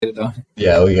it on.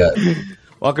 Yeah, we got.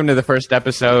 Welcome to the first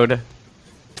episode.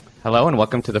 Hello, and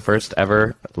welcome to the first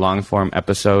ever long-form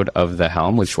episode of The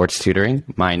Helm with Schwartz Tutoring.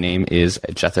 My name is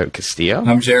Jethro Castillo.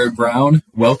 I'm Jared Brown.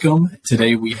 Welcome.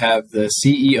 Today we have the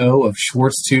CEO of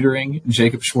Schwartz Tutoring,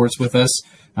 Jacob Schwartz, with us.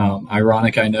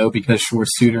 Ironic, I know, because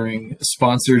Schwartz Tutoring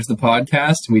sponsors the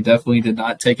podcast. We definitely did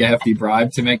not take a hefty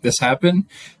bribe to make this happen.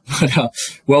 But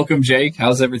welcome, Jake.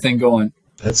 How's everything going?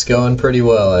 It's going pretty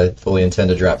well. I fully intend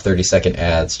to drop 30-second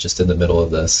ads just in the middle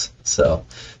of this. So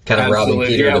kind of robbing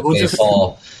Peter to pay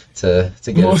Paul to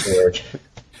get it to work.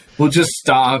 We'll just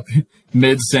stop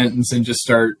mid-sentence and just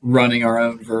start running our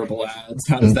own verbal ads.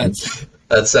 How does that sound?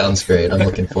 That sounds great. I'm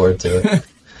looking forward to it.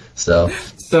 So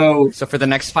for the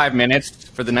next 5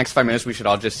 minutes, we should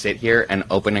all just sit here and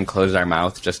open and close our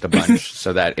mouth just a bunch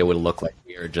so that it would look like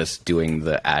we are just doing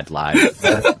the ad live.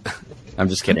 I'm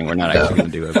just kidding. We're not actually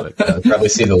going to do it. But I'll probably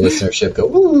see the listenership go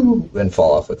woo and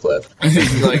fall off a cliff.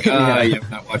 You're like, yeah, I'm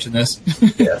not watching this.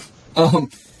 Yeah.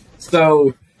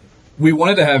 So we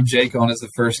wanted to have Jake on as the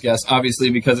first guest, obviously,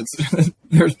 because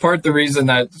there's the reason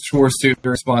that Schwartz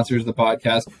Tutor sponsors the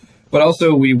podcast, but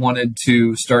also we wanted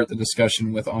to start the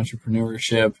discussion with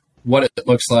entrepreneurship, what it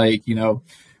looks like,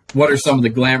 what are some of the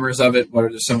glamours of it, what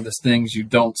are some of the things you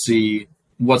don't see,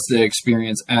 what's the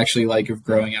experience actually like of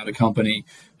growing out a company.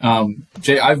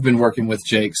 I've been working with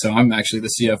Jake, so I'm actually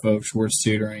the CFO of Schwartz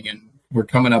Tutoring, and we're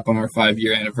coming up on our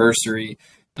 5-year anniversary.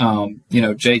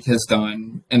 Jake has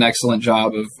done an excellent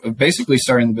job of basically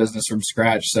starting the business from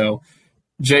scratch. So,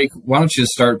 Jake, why don't you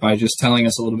start by just telling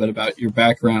us a little bit about your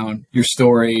background, your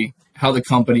story, how the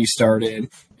company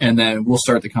started, and then we'll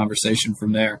start the conversation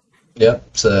from there. Yep,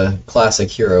 it's a classic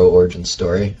hero origin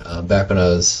story. Back when I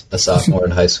was a sophomore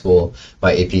in high school,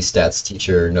 my AP stats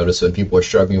teacher noticed when people were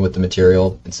struggling with the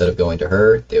material, instead of going to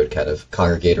her, they would kind of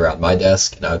congregate around my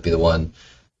desk, and I would be the one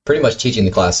pretty much teaching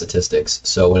the class statistics.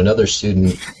 So when another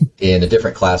student in a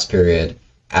different class period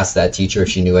asked that teacher if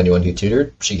she knew anyone who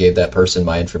tutored, she gave that person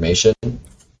my information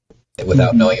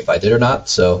without knowing if I did or not.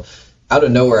 So out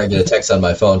of nowhere, I get a text on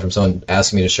my phone from someone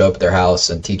asking me to show up at their house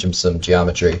and teach them some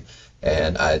geometry.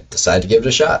 And I decided to give it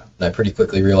a shot. And I pretty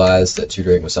quickly realized that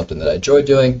tutoring was something that I enjoyed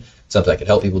doing, something I could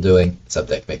help people doing,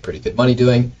 something I could make pretty good money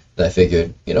doing. And I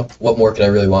figured, what more could I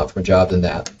really want from a job than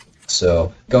that?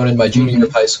 So going into my junior year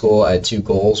of high school, I had two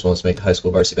goals. One was to make the high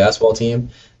school varsity basketball team.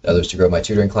 The other was to grow my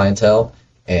tutoring clientele.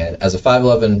 And as a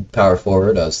 5'11" power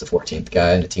forward, I was the 14th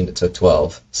guy in a team that took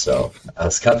 12. So I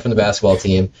was cut from the basketball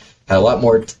team, had a lot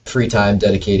more free time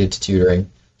dedicated to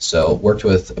tutoring. So worked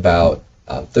with about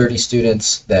 30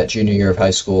 students that junior year of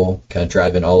high school, kind of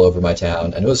driving all over my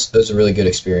town. And it was a really good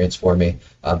experience for me.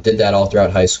 Did that all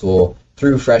throughout high school,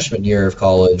 through freshman year of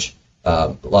college.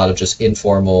 A lot of just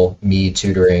informal me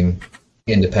tutoring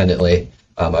independently.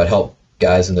 I would help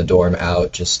guys in the dorm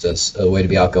out just as a way to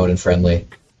be outgoing and friendly.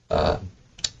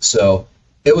 So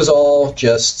it was all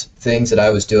just things that I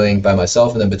was doing by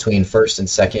myself. And then between first and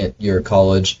second year of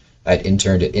college, I'd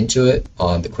interned it into it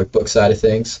on the QuickBooks side of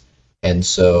things. And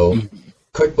so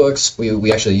QuickBooks,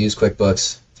 we actually use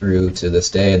QuickBooks through to this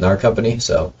day in our company.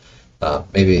 So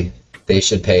maybe they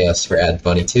should pay us for ad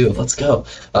money too. Let's go.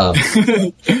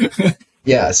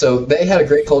 Yeah, so they had a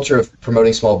great culture of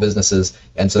promoting small businesses,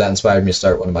 and so that inspired me to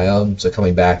start one of my own. So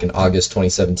coming back in August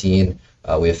 2017,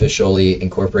 we officially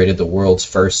incorporated the world's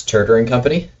first tutoring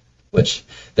company, which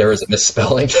there was a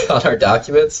misspelling on our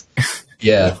documents.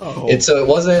 Yeah, so it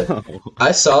wasn't.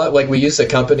 I saw it we used a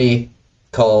company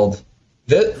called.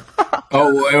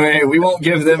 Wait, we won't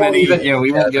give them any.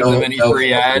 We won't give them any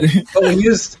free ad. But we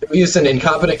used an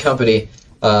incompetent company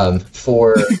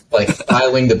for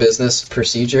filing the business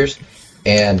procedures,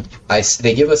 and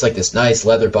they give us this nice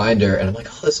leather binder, and I'm like,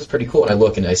 oh, this is pretty cool. And I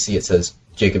look and I see it says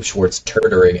Jacob Schwartz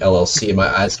Tutoring LLC, and my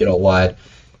eyes get all wide.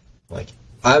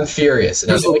 I'm furious.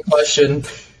 And the only question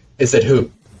is it who?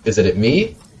 Is it at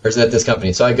me or is it at this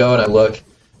company? So I go and I look,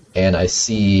 and I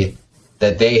see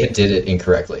that they did it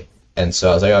incorrectly. And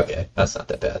so I was like, okay, that's not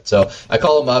that bad. So I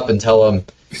call them up and tell them,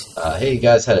 hey, you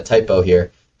guys had a typo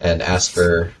here, and ask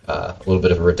for a little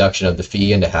bit of a reduction of the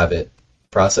fee and to have it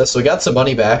processed. So we got some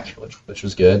money back, which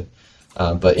was good.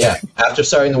 But yeah, after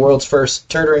starting the world's first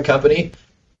tutoring company,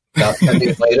 about 10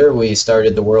 years later, we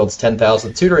started the world's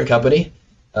 10,000th tutoring company,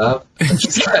 and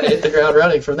just kind of hit the ground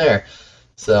running from there.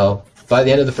 So by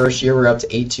the end of the first year, we're up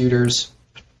to 8 tutors.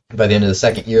 By the end of the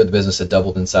second year, the business had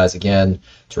doubled in size again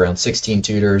to around 16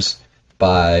 tutors.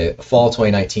 By fall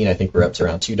 2019, I think we're up to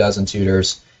around 24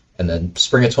 tutors. And then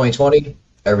spring of 2020,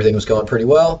 everything was going pretty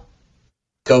well.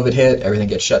 COVID hit, everything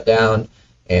gets shut down.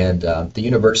 And the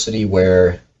university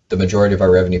where the majority of our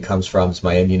revenue comes from is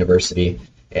Miami University.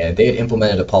 And they had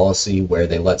implemented a policy where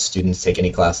they let students take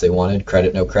any class they wanted,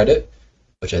 credit, no credit,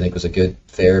 which I think was a good,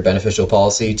 fair, beneficial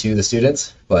policy to the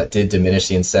students, but did diminish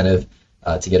the incentive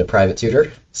to get a private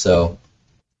tutor. So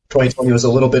 2020 was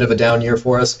a little bit of a down year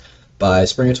for us. By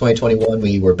spring of 2021,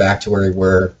 we were back to where we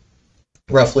were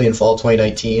roughly in fall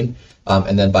 2019.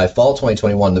 And then by fall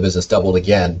 2021, the business doubled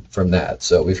again from that.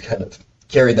 So we've kind of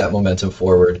carried that momentum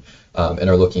forward and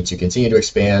are looking to continue to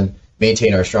expand,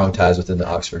 maintain our strong ties within the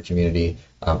Oxford community,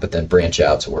 but then branch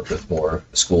out to work with more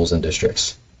schools and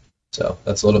districts. So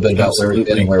that's a little bit about where we've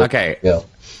been and where we go.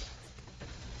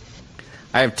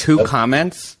 I have two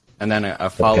comments and then a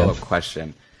follow-up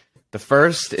question. The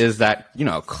first is that,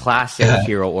 classic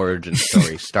hero origin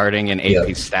story, starting in AP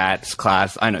Stats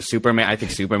class. I know Superman. I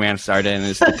think Superman started in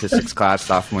his statistics class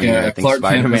sophomore year. I think Clark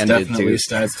Spider-Man did too.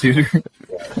 Stats tutor.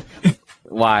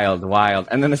 Wild.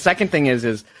 And then the second thing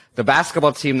is the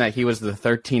basketball team that he was the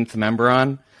 13th member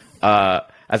on,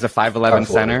 as a 5'11"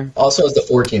 center. Also as the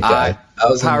 14th guy. I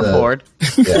was power forward.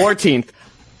 14th.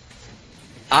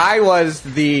 I was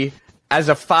as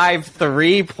a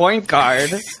 5'3" point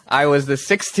guard, I was the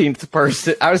 16th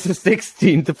person. I was the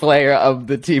 16th player of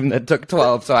the team that took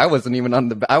 12. So I wasn't even on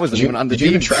the. Did you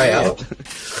even try out?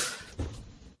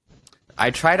 I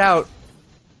tried out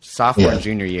sophomore and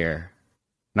junior year,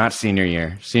 not senior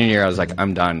year. Senior year, I was like,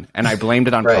 I'm done, and I blamed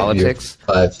it on politics.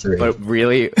 5'3". But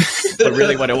really,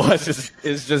 what it was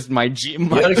is just my genes.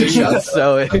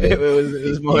 So it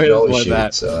was more than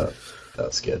that. So that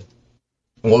was good.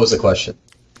 And what was the question?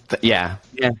 Yeah.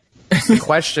 The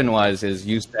question is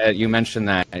you mentioned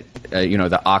that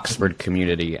the Oxford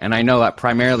community, and I know that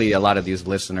primarily a lot of these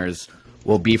listeners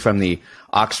will be from the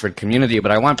Oxford community, but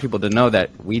I want people to know that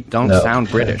we don't sound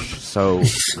British. So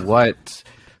what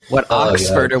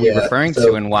Oxford are we referring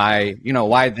to, and why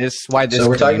this? So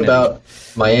we're talking about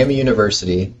Miami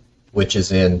University, which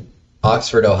is in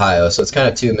Oxford, Ohio. So it's kind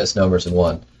of two misnomers in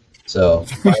one. So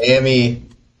Miami,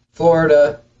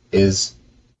 Florida is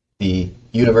the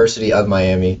University of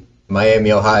Miami.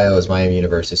 Miami, Ohio is Miami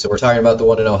University. So we're talking about the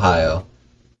one in Ohio.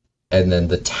 And then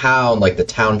the town, like the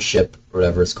township, or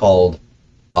whatever, is called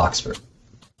Oxford.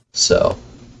 So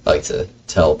I like to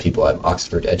tell people I'm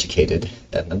Oxford educated.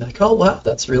 And then they're like, oh, wow,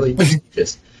 that's really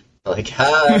just like,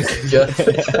 hi.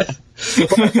 It's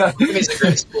a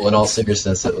great school. In all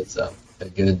seriousness, it was a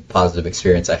good, positive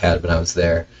experience I had when I was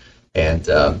there. And,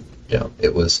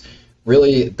 it was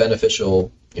really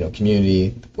beneficial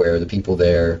community where the people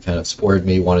there kind of supported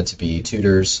me, wanted to be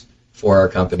tutors for our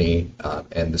company,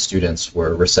 and the students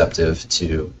were receptive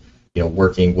to,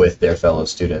 working with their fellow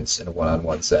students in a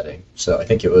one-on-one setting. So I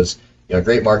think it was, a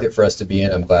great market for us to be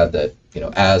in. I'm glad that,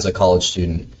 as a college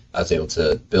student, I was able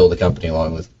to build a company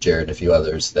along with Jared and a few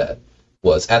others that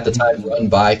was at the time run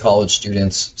by college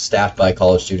students, staffed by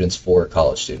college students for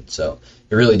college students. So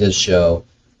it really did show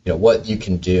what you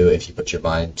can do if you put your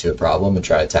mind to a problem and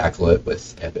try to tackle it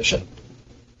with ambition.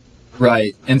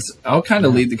 Right. And I'll kind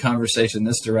of lead the conversation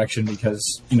this direction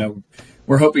because,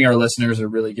 we're hoping our listeners are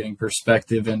really getting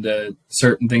perspective into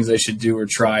certain things they should do or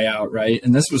try out. Right.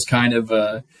 And this was kind of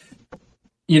a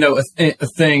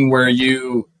thing where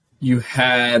you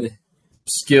had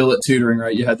skill at tutoring,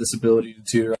 right? You had this ability to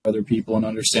tutor other people and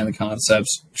understand the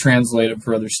concepts, translate them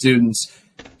for other students.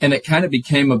 And it kind of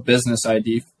became a business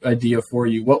idea for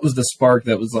you. What was the spark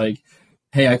that was like,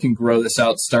 hey, I can grow this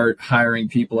out, start hiring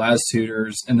people as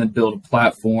tutors, and then build a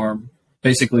platform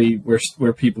basically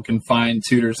where people can find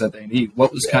tutors that they need?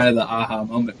 What was kind of the aha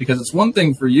moment? Because it's one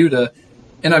thing for you to,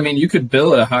 and I mean, you could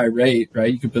bill at a high rate,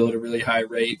 right? You could bill at a really high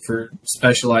rate for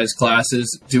specialized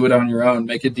classes, do it on your own,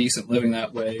 make a decent living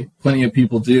that way. Plenty of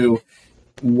people do.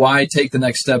 Why take the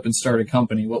next step and start a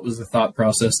company? What was the thought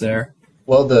process there?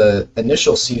 Well, the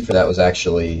initial seed for that was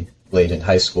actually late in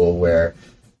high school, where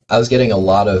I was getting a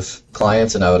lot of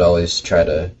clients and I would always try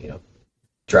to,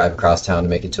 drive across town to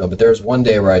make it to them. But there was one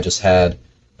day where I just had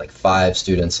like 5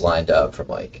 students lined up from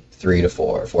like 3 to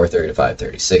 4, 4:30 to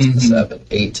 5:30, 6 to 7,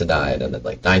 8 to 9, and then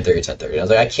like 9:30 to 10:30. I was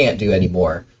like, I can't do any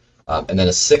more. And then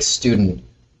a 6th student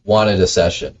wanted a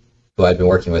session who I'd been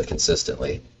working with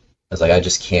consistently. I was like, I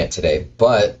just can't today,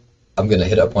 but I'm going to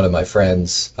hit up one of my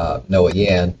friends, Noah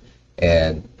Yan,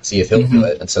 and see if he'll do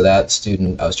it. And so that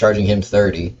student, I was charging him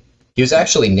 $30. He was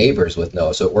actually neighbors with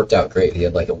Noah, so it worked out great. He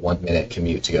had like a 1-minute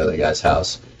commute to go to the guy's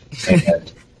house. And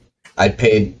I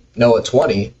paid Noah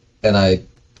 $20, and I,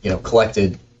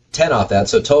 collected 10 off that.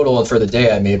 So total for the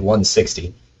day, I made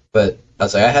 $160. But I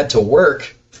was like, I had to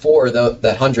work for that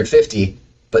 $150,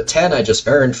 but 10 I just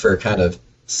earned for kind of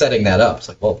setting that up. It's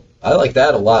like, well, I like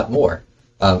that a lot more.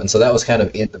 And so that was kind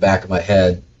of in the back of my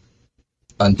head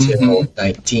until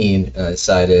 19, and I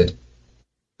decided,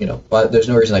 but there's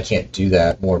no reason I can't do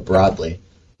that more broadly.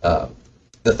 The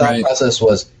thought process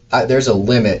was there's a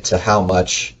limit to how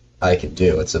much I can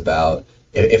do. It's about,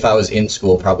 if I was in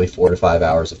school, probably 4 to 5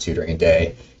 hours of tutoring a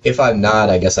day. If I'm not,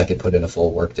 I guess I could put in a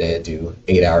full work day and do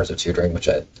 8 hours of tutoring, which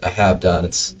I have done.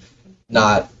 It's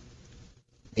not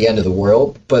the end of the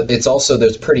world, but it's also,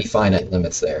 there's pretty finite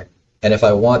limits there. And if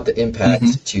I want the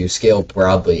impact to scale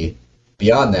broadly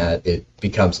beyond that, it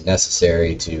becomes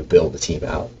necessary to build the team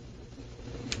out.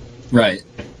 Right.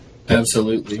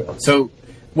 Absolutely. So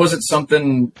was it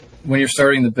something, when you're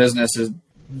starting the business,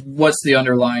 what's the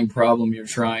underlying problem you're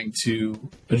trying to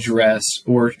address?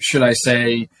 Or should I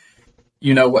say,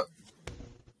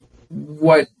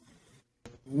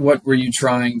 what were you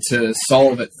trying to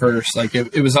solve at first? Like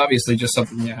it was obviously just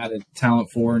something you had a talent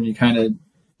for and you kind of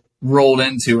rolled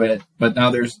into it, but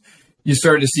now you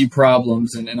started to see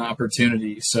problems and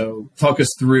opportunities. So talk us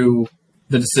through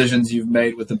the decisions you've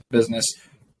made with the business,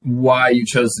 why you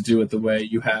chose to do it the way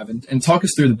you have, and talk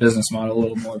us through the business model a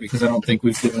little more, because I don't think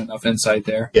we've given enough insight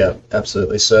there. Yeah,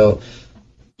 absolutely. So,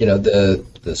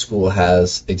 the school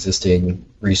has existing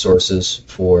resources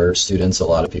for students. A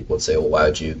lot of people would say, well, why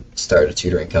would you start a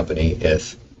tutoring company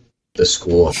if the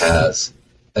school has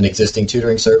an existing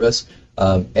tutoring service?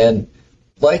 And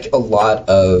like a lot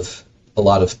of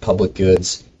public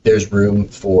goods, there's room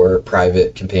for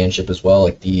private companionship as well.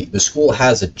 Like the school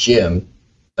has a gym,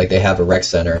 like they have a rec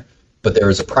center, but there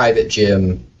was a private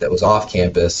gym that was off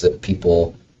campus that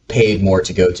people paid more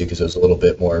to go to because it was a little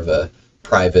bit more of a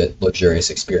private, luxurious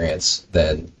experience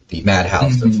than the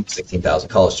madhouse of 16,000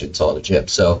 college students all at a gym.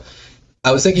 So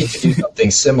I was thinking to do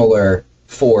something similar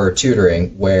for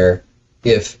tutoring, where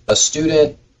if a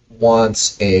student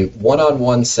wants a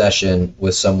one-on-one session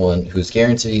with someone who's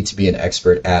guaranteed to be an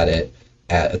expert at it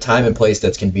at a time and place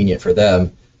that's convenient for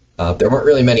them, there weren't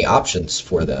really many options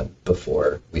for them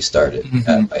before we started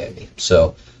at Miami.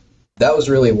 So that was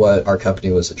really what our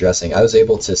company was addressing. I was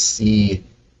able to see,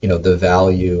 the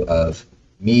value of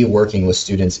me working with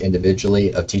students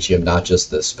individually, of teaching them not just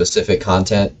the specific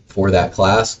content for that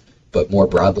class, but more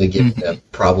broadly giving them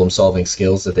problem-solving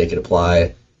skills that they could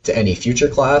apply to any future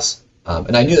class.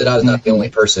 And I knew that I was not the only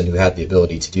person who had the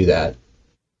ability to do that,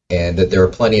 and that there were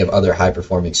plenty of other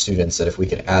high-performing students that if we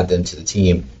could add them to the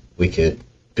team, we could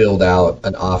build out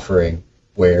an offering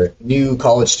where new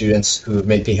college students who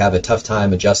maybe have a tough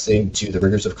time adjusting to the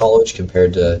rigors of college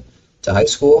compared to high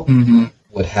school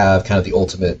would have kind of the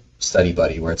ultimate study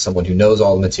buddy, where it's someone who knows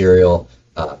all the material,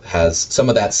 has some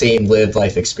of that same lived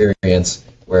life experience,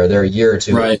 where they're a year or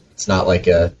two. Right. It's not like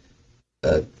a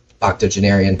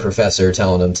octogenarian professor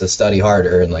telling them to study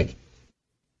harder and like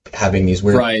having these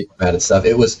weird formatted stuff.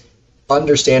 It was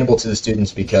understandable to the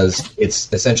students because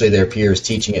it's essentially their peers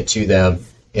teaching it to them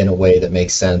in a way that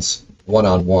makes sense,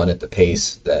 one-on-one at the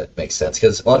pace that makes sense.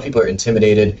 Because a lot of people are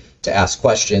intimidated to ask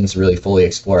questions, really fully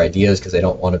explore ideas, because they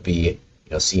don't want to be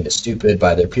seen as stupid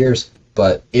by their peers.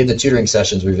 But in the tutoring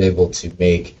sessions, we've been able to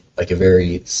make like a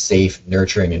very safe,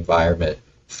 nurturing environment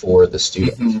for the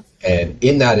student. And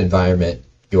in that environment,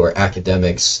 your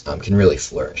academics can really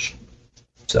flourish.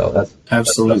 So that's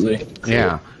absolutely. That's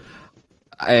yeah.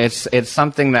 It's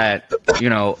something that,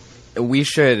 we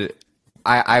should,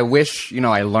 I wish,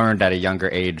 I learned at a younger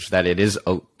age that it is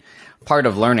a part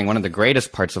of learning. One of the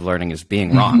greatest parts of learning is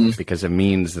being wrong, because it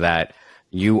means that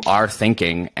you are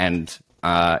thinking, and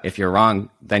if you're wrong,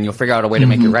 then you'll figure out a way to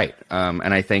make it right.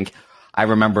 And I think I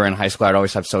remember in high school, I'd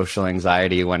always have social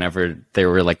anxiety whenever there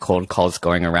were like cold calls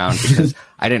going around because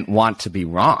I didn't want to be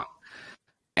wrong.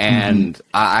 And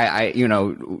I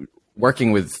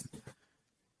working with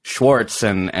Schwartz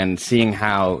and seeing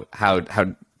how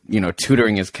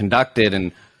tutoring is conducted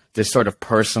and this sort of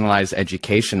personalized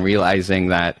education, realizing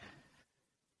that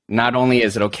not only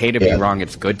is it okay to be wrong,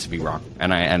 it's good to be wrong.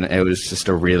 And it was just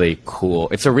a really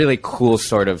cool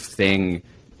sort of thing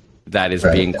that is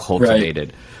being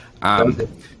cultivated. I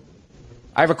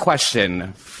have a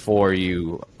question for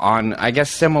you on, I guess,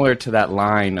 similar to that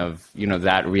line of,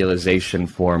 that realization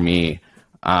for me.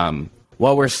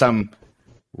 What were some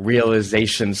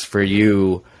realizations for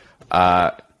you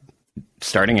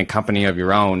starting a company of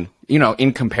your own,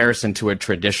 in comparison to a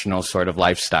traditional sort of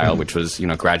lifestyle, which was,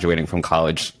 graduating from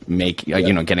college,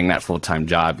 getting that full-time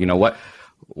job?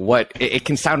 What it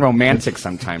can sound romantic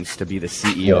sometimes to be the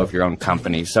CEO of your own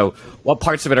company. So what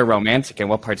parts of it are romantic and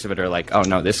what parts of it are like, oh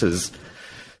no, this is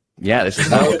not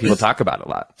what people talk about a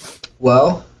lot?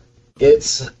 Well,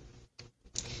 there's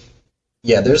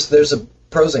a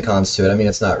pros and cons to it. I mean,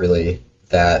 it's not really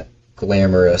that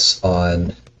glamorous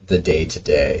on the day to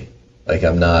day. Like,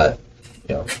 I'm not,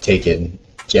 taking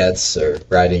jets or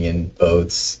riding in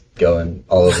boats, going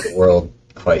all over the world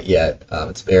quite yet.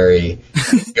 It's very,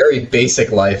 very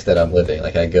basic life that I'm living.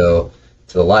 Like I go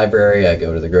to the library, I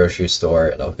go to the grocery store,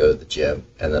 and I'll go to the gym.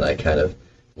 And then I kind of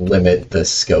limit the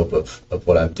scope of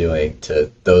what I'm doing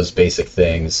to those basic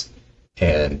things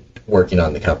and working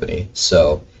on the company.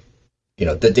 So,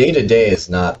 the day-to-day is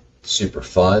not super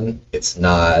fun. It's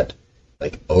not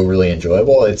like overly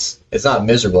enjoyable. It's not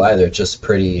miserable either. It's just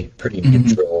pretty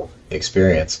neutral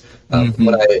experience.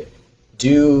 When I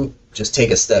do just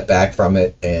take a step back from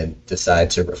it and decide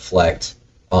to reflect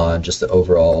on just the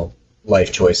overall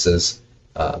life choices,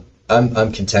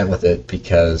 I'm content with it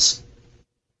because,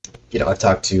 I've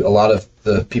talked to a lot of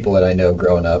the people that I know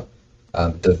growing up.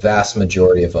 The vast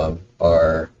majority of them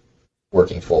are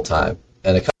working full time,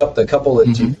 and the couple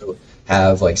that do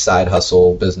have like side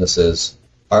hustle businesses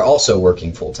are also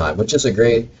working full time, which is a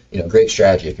great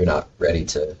strategy if you're not ready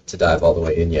to dive all the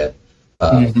way in yet.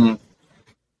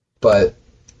 But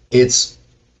it's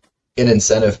an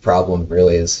incentive problem,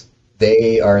 really. Is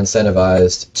they are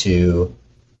incentivized to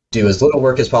do as little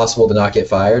work as possible to not get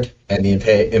fired, and the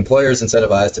employer is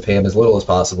incentivized to pay them as little as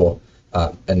possible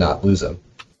and not lose them.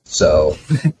 So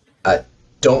I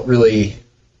don't really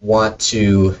want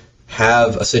to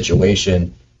have a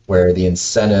situation where the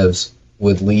incentives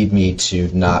would lead me to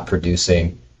not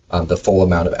producing the full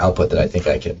amount of output that I think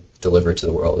I can deliver to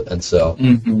the world. And so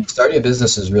starting a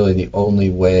business is really the only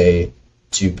way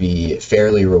to be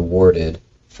fairly rewarded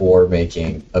for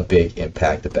making a big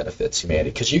impact that benefits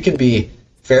humanity. Because you can be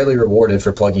fairly rewarded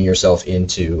for plugging yourself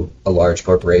into a large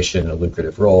corporation in a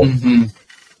lucrative role.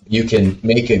 You can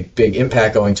make a big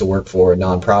impact going to work for a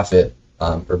nonprofit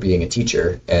or being a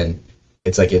teacher. And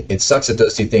it's like it sucks that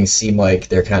those two things seem like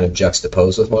they're kind of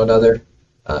juxtaposed with one another.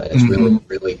 It's really,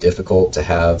 really difficult to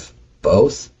have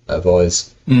both. I've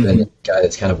always been a guy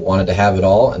that's kind of wanted to have it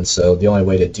all. And so the only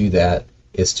way to do that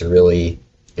is to really,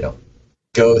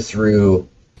 go through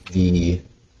the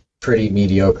pretty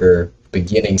mediocre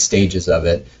beginning stages of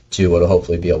it to what will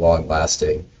hopefully be a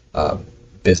long-lasting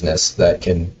business that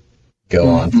can go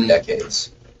on for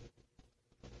decades.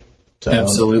 So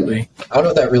Absolutely. I don't know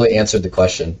if that really answered the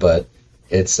question, but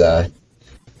it's I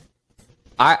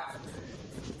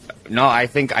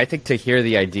think to hear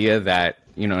the idea that,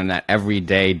 in that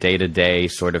everyday, day-to-day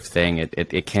sort of thing,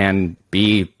 it can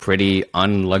be pretty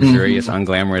unluxurious,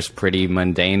 unglamorous, pretty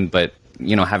mundane, but,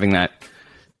 having that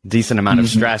decent amount of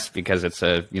stress because it's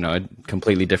a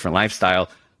completely different lifestyle.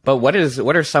 But what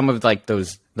are some of like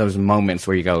those moments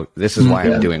where you go, this is why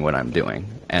I'm doing what I'm doing,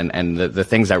 and the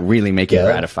things that really make it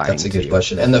gratifying? That's a good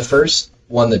question. And the first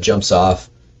one that jumps off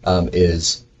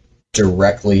is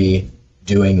directly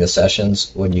doing the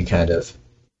sessions when you kind of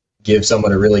give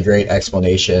someone a really great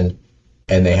explanation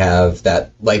and they have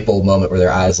that light bulb moment where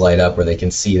their eyes light up, where they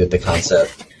can see that the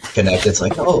concept connects. It's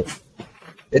like, oh,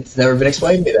 it's never been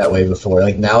explained to me that way before.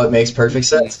 Like now it makes perfect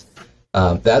sense.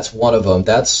 That's one of them.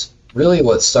 That's really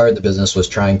what started the business, was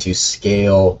trying to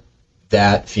scale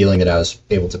that feeling that I was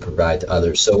able to provide to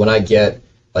others. So when I get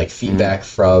like feedback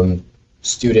from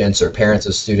students or parents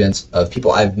of students, of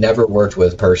people I've never worked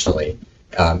with personally,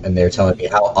 and they're telling me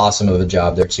how awesome of a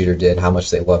job their tutor did, how much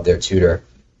they loved their tutor,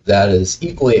 that is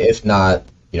equally, if not,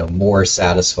 more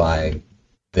satisfying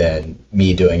than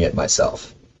me doing it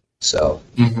myself. So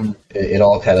it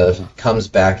all kind of comes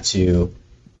back to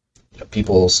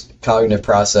people's cognitive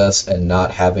process and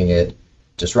not having it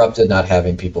disrupted, not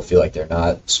having people feel like they're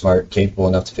not smart, capable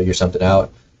enough to figure something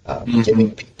out,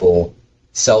 giving people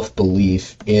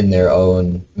self-belief in their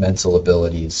own mental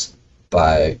abilities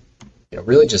by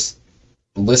really just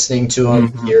listening to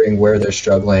them, hearing where they're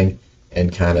struggling,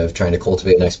 and kind of trying to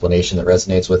cultivate an explanation that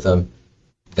resonates with them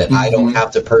that I don't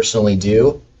have to personally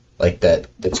do, like that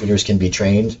the tutors can be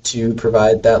trained to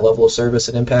provide that level of service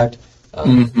and impact.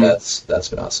 That's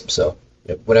been awesome. So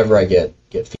whenever I get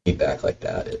feedback like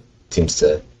that, it seems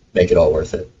to make it all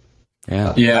worth it.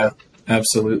 Yeah,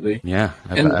 absolutely. Yeah,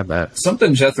 I bet.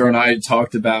 Something Jethro and I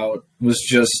talked about was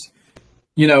just,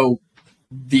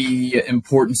 the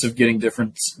importance of getting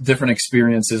different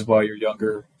experiences while you're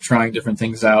younger, trying different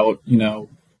things out,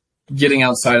 getting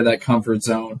outside of that comfort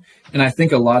zone. And I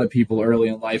think a lot of people early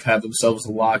in life have themselves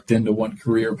locked into one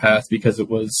career path because it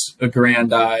was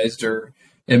aggrandized or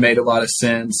it made a lot of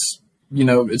sense.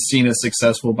 It's seen as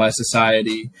successful by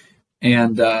society.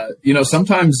 And,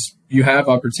 sometimes you have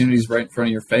opportunities right in front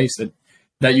of your face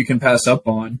that you can pass up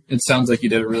on. It sounds like you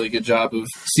did a really good job of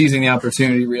seizing the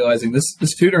opportunity, realizing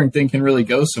this tutoring thing can really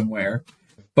go somewhere,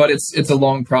 but it's a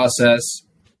long process,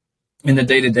 and the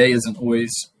day-to-day isn't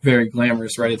always very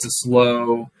glamorous, right? It's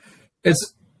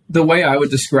the way I would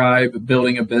describe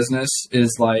building a business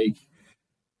is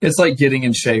it's like getting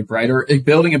in shape, right? Or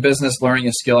building a business, learning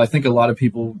a skill. I think a lot of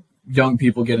people, young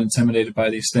people get intimidated by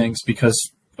these things because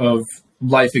of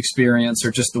life experience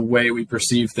or just the way we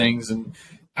perceive things. And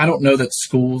I don't know that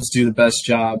schools do the best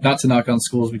job, not to knock on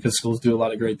schools because schools do a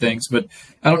lot of great things, but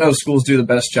I don't know if schools do the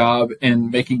best job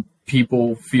in making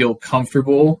people feel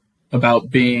comfortable about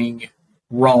being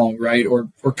wrong, right? Or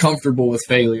comfortable with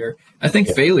failure. I think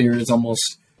failure is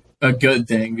almost a good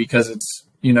thing because it's,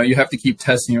 you have to keep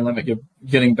testing your limit,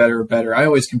 getting better and better. I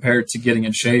always compare it to getting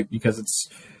in shape because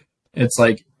it's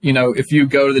like, if you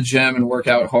go to the gym and work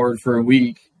out hard for a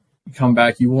week, you come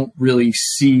back, you won't really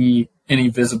see any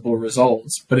visible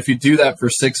results. But if you do that for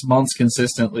 6 months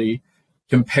consistently,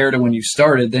 compared to when you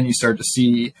started, then you start to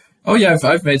see, oh yeah,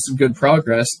 I've made some good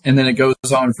progress. And then it goes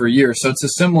on for a year. So it's a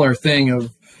similar thing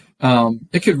of,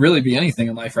 it could really be anything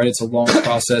in life, right? It's a long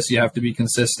process. You have to be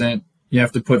consistent. You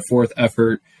have to put forth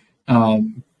effort.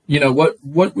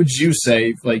 What would you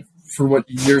say, like, for what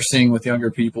you're seeing with younger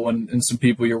people and some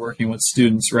people you're working with,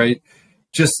 students, right?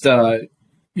 Just,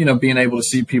 being able to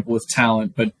see people with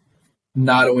talent, but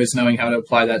not always knowing how to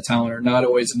apply that talent or not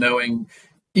always knowing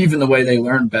even the way they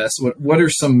learn best. What are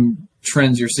some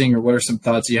trends you're seeing or what are some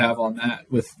thoughts you have on that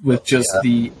with just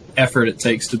the effort it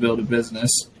takes to build a business?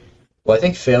 Well, I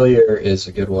think failure is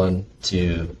a good one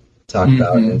to talk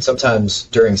about. And sometimes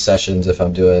during sessions, if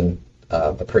I'm doing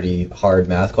a pretty hard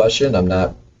math question, I'm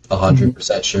not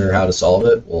 100% sure how to solve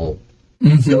it. We'll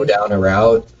go down a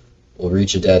route, we'll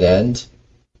reach a dead end,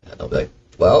 and I'll be like,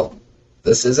 well,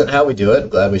 this isn't how we do it. I'm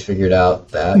glad we figured out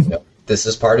that this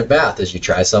is part of math. As you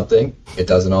try something, it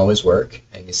doesn't always work.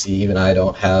 And you see, even I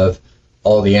don't have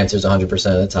all the answers 100%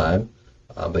 of the time,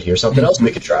 but here's something else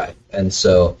we could try. And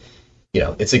so,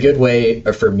 it's a good way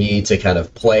for me to kind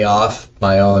of play off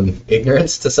my own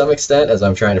ignorance to some extent as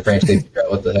I'm trying to frantically figure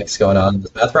out what the heck's going on in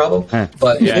this math problem.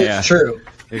 But it's true.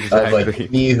 Exactly.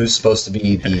 Like me, who's supposed to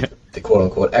be the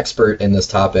quote-unquote expert in this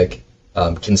topic,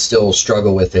 can still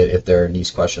struggle with it if there are these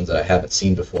questions that I haven't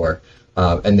seen before.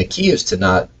 And the key is to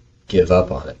not give up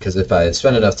on it, because if I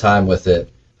spend enough time with it,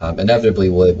 inevitably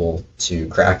we'll be able to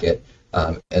crack it.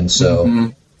 And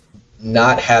so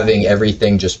not having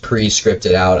everything just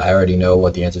pre-scripted out, I already know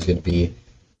what the answer is going to be,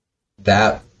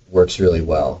 that works really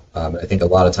well. I think a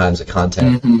lot of times the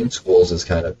content in schools is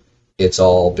it's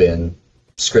all been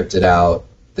scripted out.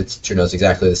 The teacher knows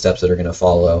exactly the steps that are going to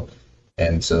follow.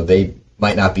 And so they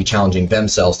might not be challenging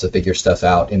themselves to figure stuff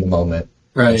out in the moment.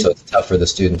 Right. And so it's tough for the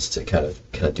students to kind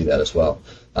of do that as well.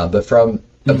 But from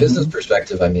a business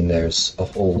perspective, I mean, there's a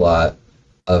whole lot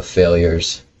of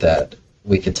failures that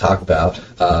we could talk about.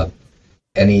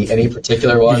 Any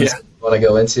particular ones you want to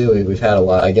go into? We've had a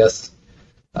lot, I guess.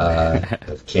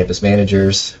 Campus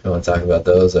managers, we want to talk about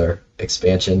those, or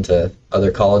expansion to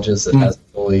other colleges that hasn't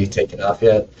fully taken off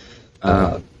yet.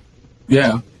 That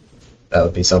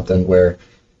would be something where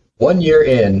 1 year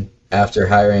in, after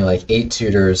hiring like 8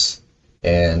 tutors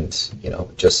and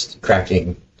just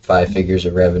cracking 5 figures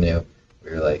of revenue,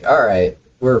 we were like, all right,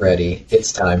 we're ready.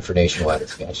 It's time for nationwide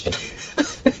expansion.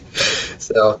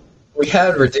 So we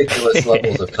had ridiculous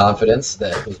levels of confidence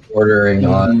that was bordering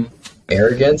on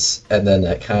arrogance, and then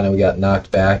that we got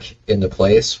knocked back into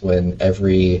place when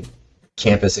every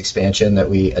campus expansion that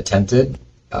we attempted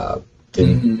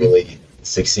didn't really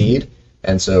succeed,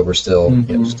 and so we're still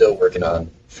still working on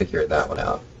figuring that one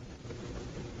out.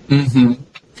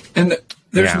 And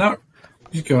there's not.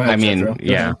 You go ahead. I mean,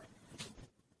 Pedro.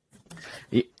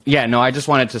 No, I just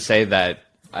wanted to say that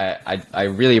I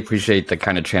really appreciate the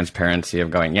kind of transparency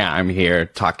of going, I'm here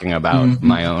talking about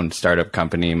my own startup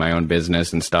company, my own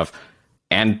business and stuff.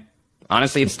 And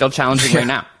honestly, it's still challenging right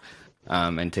now.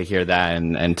 And to hear that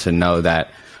and to know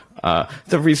that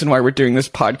the reason why we're doing this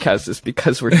podcast is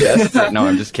because we're desperate. No,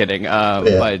 I'm just kidding.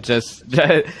 But just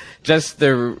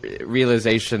the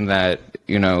realization that,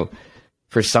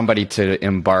 for somebody to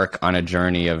embark on a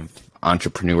journey of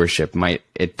entrepreneurship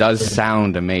it does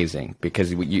sound amazing,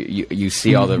 because you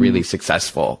see all the really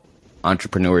successful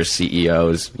entrepreneurs,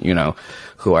 CEOs,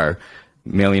 who are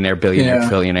millionaire, billionaire,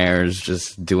 trillionaires,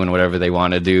 just doing whatever they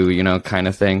want to do, kind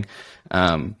of thing.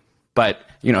 But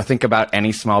think about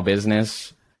any small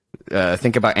business,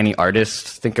 think about any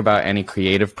artist, think about any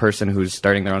creative person who's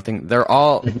starting their own thing. They're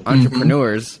all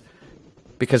entrepreneurs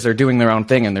because they're doing their own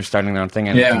thing and they're starting their own thing,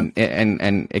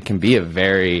 and it can be a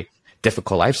very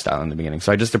difficult lifestyle in the beginning.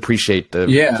 So I just appreciate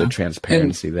the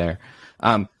transparency there.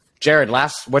 Jared,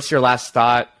 what's your last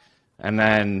thought? And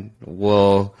then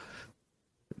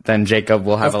Jacob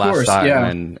will have a last thought.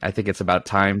 And I think it's about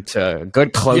time to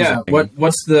good closing. Yeah.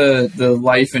 What's the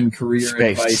life and career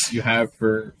advice you have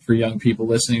for young people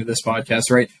listening to this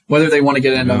podcast, right? Whether they want to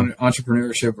get into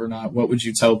entrepreneurship or not, what would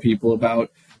you tell people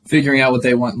about figuring out what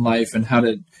they want in life and how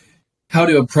to how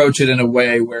to approach it in a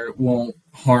way where it won't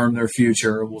harm their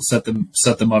future or will set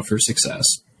them up for success.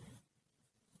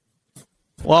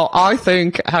 Well, I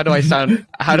think, how do I sound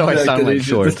like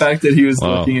Schwartz? The fact that he was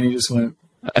looking and he just went,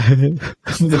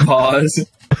 the pause.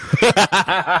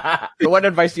 What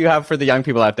advice do you have for the young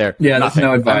people out there? Yeah, there's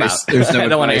no advice. There's no I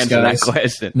don't want to advice, answer guys. that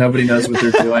question. Nobody knows what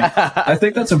they're doing. I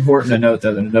think that's important to note,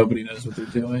 though, that nobody knows what they're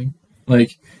doing.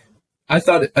 Like, I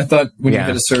thought when you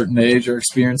hit a certain age or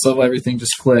experience level, everything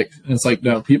just clicked. And it's like,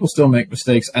 no, people still make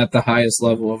mistakes at the highest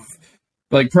level of,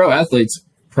 like, pro athletes,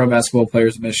 pro basketball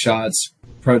players miss shots,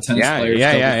 pro tennis players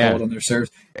double fold on their serves.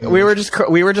 We were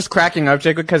just cracking up,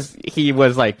 Jacob, because he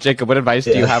was like, Jacob, what advice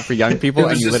do you have for young people?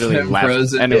 And you literally laughed.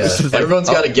 Frozen. And it was just like, everyone's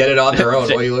got to get it on their own.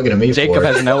 What are you looking at me for? Jacob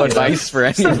has no advice for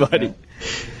anybody.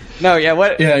 No, yeah,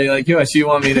 what? Yeah, you're like, yes, you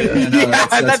want me to? No,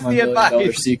 that's my the $1 million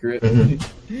advice. secret.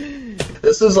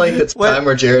 This was like the time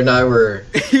where Jared and I were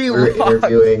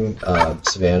interviewing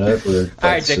Savannah. We were, all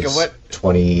right, Jacob, what?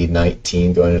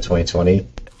 2019 going to 2020,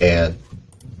 and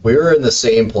we were in the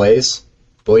same place,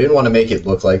 but we didn't want to make it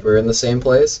look like we were in the same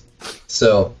place.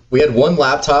 So we had one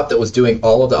laptop that was doing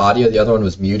all of the audio, the other one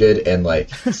was muted and like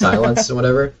silenced and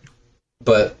whatever.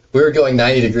 But we were going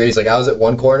 90 degrees. Like I was at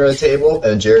one corner of the table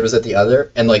and Jared was at the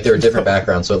other, and like there were different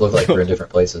backgrounds, so it looked like we were in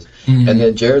different places. Mm-hmm. And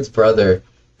then Jared's brother,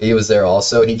 he was there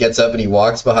also, and he gets up and he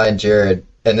walks behind Jared,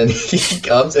 and then he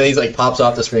comes and he's like pops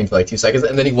off the screen for like 2 seconds,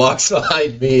 and then he walks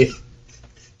behind me.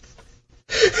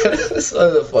 It was one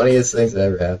of the funniest things that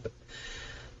ever happened.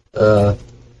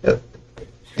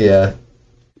 Yeah.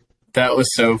 That was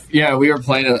so. Yeah, we were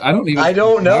playing it. I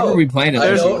don't know. Why were we playing it?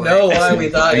 I don't know why we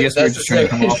thought. I guess we were just trying to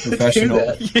come off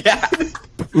professional. Yeah.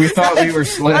 We thought we were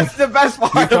slick. That's the best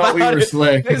part. We thought we were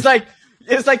slick. It's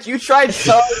like you tried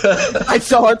so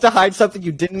hard to hide something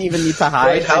you didn't even need to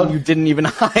hide, and you didn't even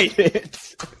hide it.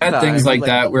 And things like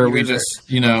that, where we just,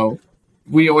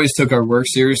 we always took our work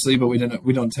seriously, but we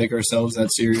don't take ourselves that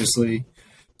seriously.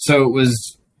 So it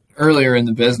was earlier in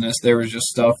the business, there was just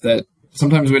stuff that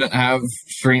sometimes we didn't have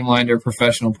streamlined or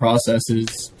professional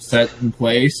processes set in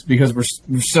place because we're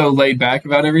so laid back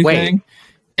about everything. Wait.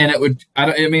 And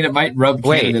it might rub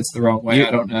candidates the wrong way.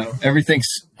 I don't know. Everything's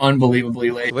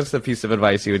unbelievably late. What's the piece of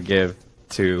advice you would give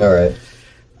to... All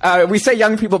right. We say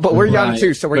young people, but we're young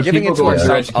too, so we're giving it to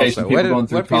ourselves also.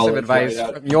 What piece of advice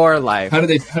from your life? How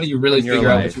do you really figure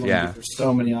out what you want to do? There's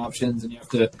so many options, and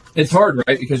it's hard,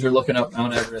 right? Because you're looking up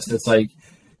Mount Everest. It's like,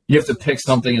 you have to pick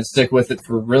something and stick with it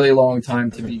for a really long time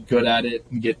to be good at it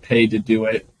and get paid to do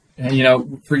it.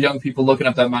 And, for young people looking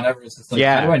up that Mount Everest, it's like,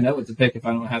 how do I know what to pick if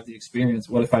I don't have the experience?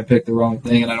 What if I pick the wrong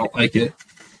thing and I don't like it?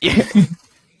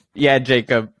 Yeah,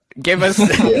 Jacob, give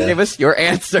us your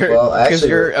answer, because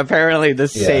you're apparently the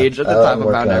sage at the top of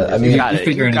Mount Everest. I mean, you got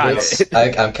it.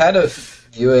 I kind of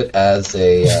view it as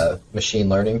a machine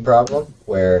learning problem,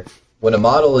 where when a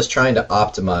model is trying to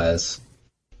optimize,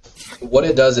 what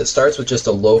it does, it starts with just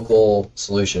a local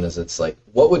solution. It's like,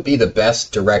 what would be the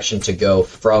best direction to go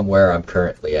from where I'm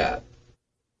currently at?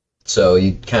 So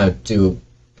you kind of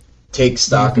take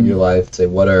stock of your life, say,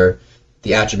 what are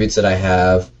the attributes that I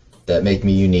have that make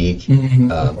me unique?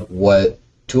 What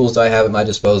tools do I have at my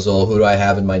disposal? Who do I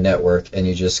have in my network? And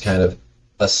you just kind of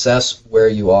assess where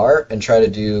you are and try to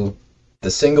do the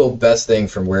single best thing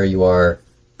from where you are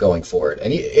going forward.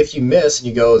 And if you miss and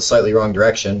you go a slightly wrong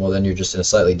direction, well, then you're just in a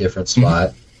slightly different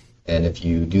spot. And if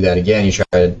you do that again, you try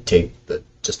to take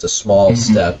just a small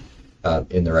step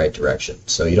in the right direction.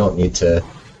 So you don't need to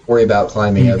worry about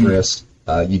climbing Everest.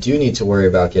 You do need to worry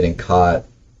about getting caught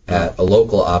at a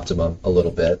local optimum a little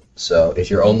bit. So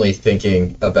if you're only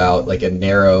thinking about like a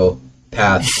narrow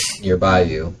path nearby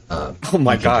you, oh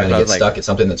my God, you kind of get stuck at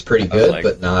something that's pretty good,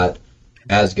 but not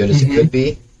as good as it could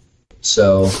be.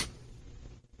 So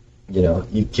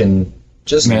you can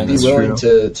just be willing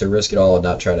to risk it all and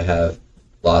not try to have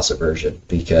loss aversion,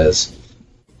 because,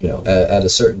 at a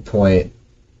certain point,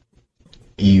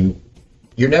 you're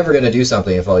never going to do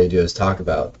something if all you do is talk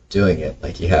about doing it.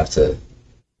 Like, you have to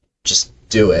just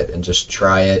do it and just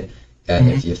try it. And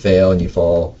if you fail and you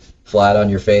fall flat on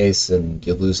your face and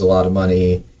you lose a lot of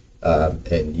money,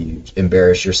 and you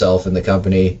embarrass yourself in the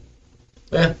company,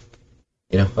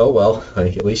 oh well,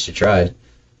 at least you tried.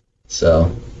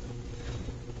 So...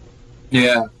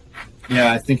 Yeah,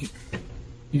 I think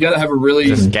you got to have a really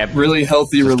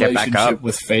healthy relationship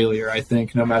with failure, I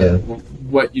think, no matter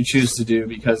what you choose to do,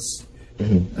 because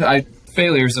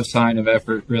failure is a sign of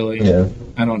effort, really. Yeah.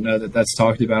 I don't know that that's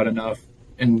talked about enough,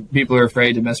 and people are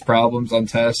afraid to miss problems on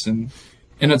tests, and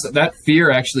it's that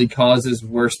fear actually causes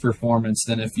worse performance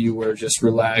than if you were just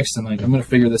relaxed and like, I'm going to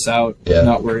figure this out,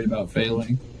 not worried about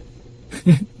failing.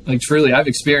 Like, truly, I've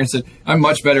experienced it. I'm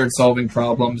much better at solving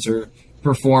problems or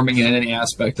performing in any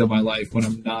aspect of my life when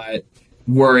I'm not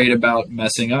worried about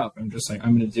messing up. I'm just like,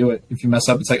 I'm going to do it. If you mess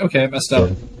up, it's like, okay, I messed up.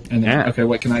 And then, okay,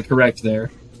 what can I correct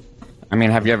there? I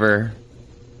mean, have you ever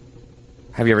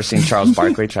seen Charles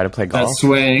Barkley try to play golf? That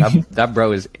swing. That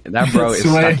bro is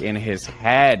stuck in his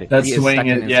head. That swing,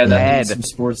 that needs some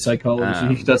sports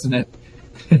psychology, doesn't it?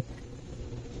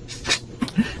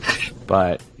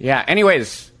 But yeah,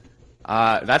 anyways,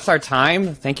 that's our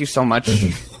time. Thank you so much,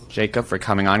 Jacob, for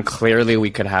coming on. Clearly,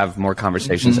 we could have more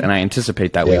conversations, and I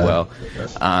anticipate that we will,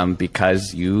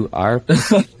 because you are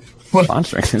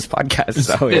sponsoring this podcast,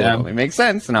 so it makes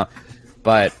sense. No,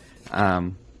 but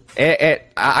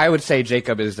I would say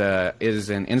Jacob is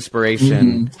an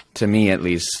inspiration to me, at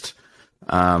least,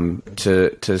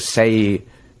 to say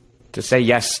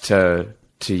yes to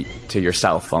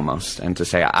yourself almost, and to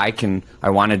say I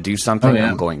want to do something,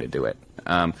 I'm going to do it.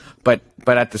 But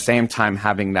at the same time,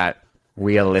 having that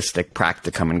realistic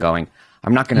practicum and going,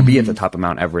 I'm not going to be at the top of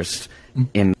Mount Everest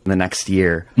in the next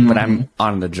year, but I'm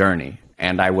on the journey,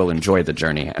 and I will enjoy the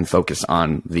journey and focus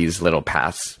on these little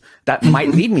paths that might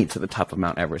lead me to the top of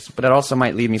Mount Everest, but it also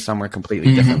might lead me somewhere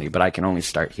completely differently, but I can only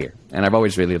start here. And I've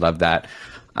always really loved that.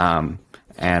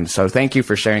 And so thank you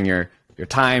for sharing your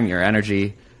time, your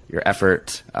energy, your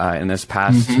effort in this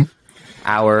past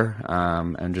hour,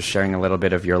 and just sharing a little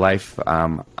bit of your life.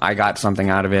 I got something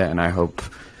out of it, and I hope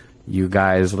you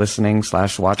guys listening /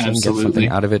 watching get something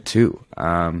out of it too.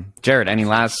 Jared, any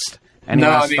last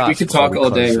we could talk all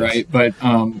day, right? But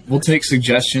we'll take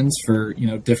suggestions for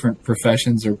different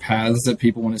professions or paths that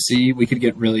people want to see. We could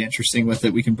get really interesting with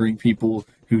it. We can bring people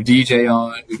who DJ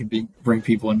on. We can bring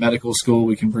people in medical school.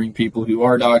 We can bring people who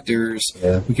are doctors.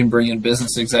 We can bring in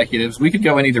business executives. We could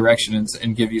go any direction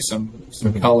and give you some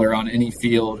color on any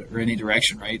field or any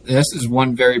direction, right? This is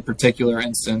one very particular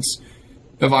instance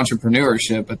of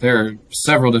entrepreneurship, but there are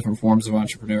several different forms of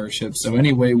entrepreneurship. So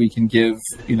any way we can give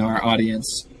our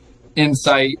audience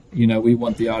insight, we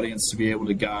want the audience to be able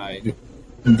to guide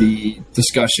the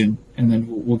discussion, and then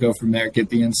we'll go from there, get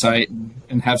the insight,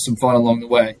 and have some fun along the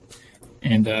way.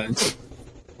 And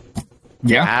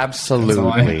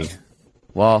absolutely.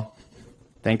 Well,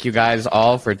 thank you guys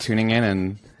all for tuning in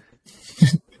and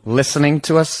listening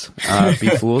to us be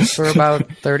fools for about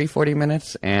 30-40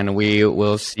 minutes, and we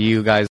will see you guys